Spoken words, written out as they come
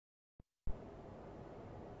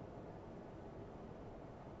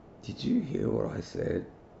Did you hear what I said?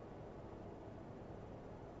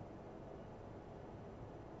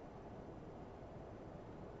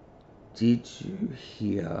 Did you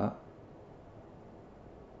hear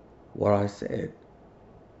what I said?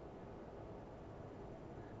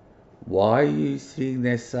 Why are you sitting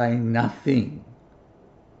there saying nothing?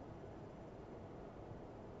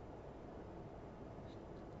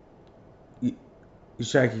 You're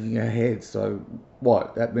shaking your head, so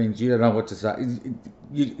what? That means you don't know what to say.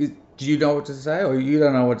 Do you know what to say, or you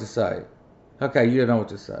don't know what to say? Okay, you don't know what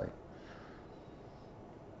to say.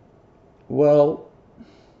 Well,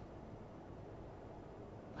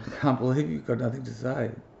 I can't believe you've got nothing to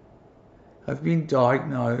say. I've been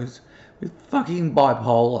diagnosed with fucking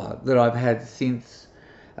bipolar that I've had since,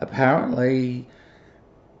 apparently,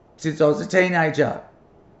 since I was a teenager.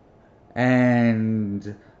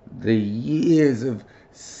 And the years of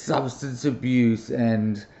substance abuse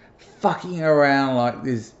and fucking around like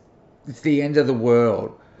this, it's the end of the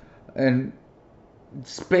world. And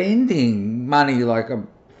spending money like a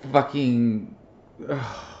fucking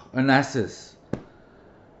Onassis.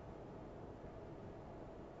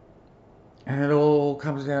 And it all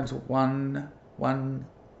comes down to one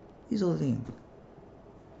little thing.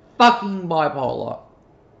 Fucking bipolar.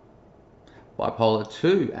 Bipolar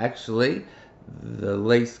 2, actually, the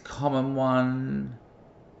least common one,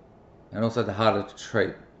 and also the harder to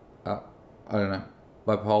treat. I don't know.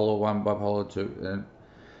 Bipolar 1, bipolar 2.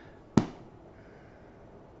 And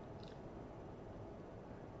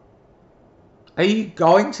are you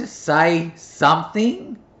going to say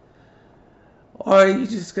something? Or are you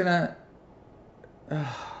just gonna...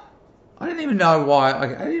 I don't even know why. I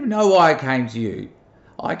don't even know why I came to you.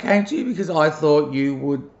 I came to you because I thought you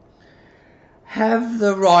would have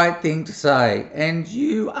the right thing to say, and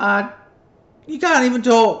you can't even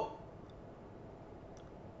talk.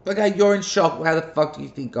 Okay, you're in shock. How the fuck do you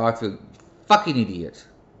think I feel? Fucking idiot.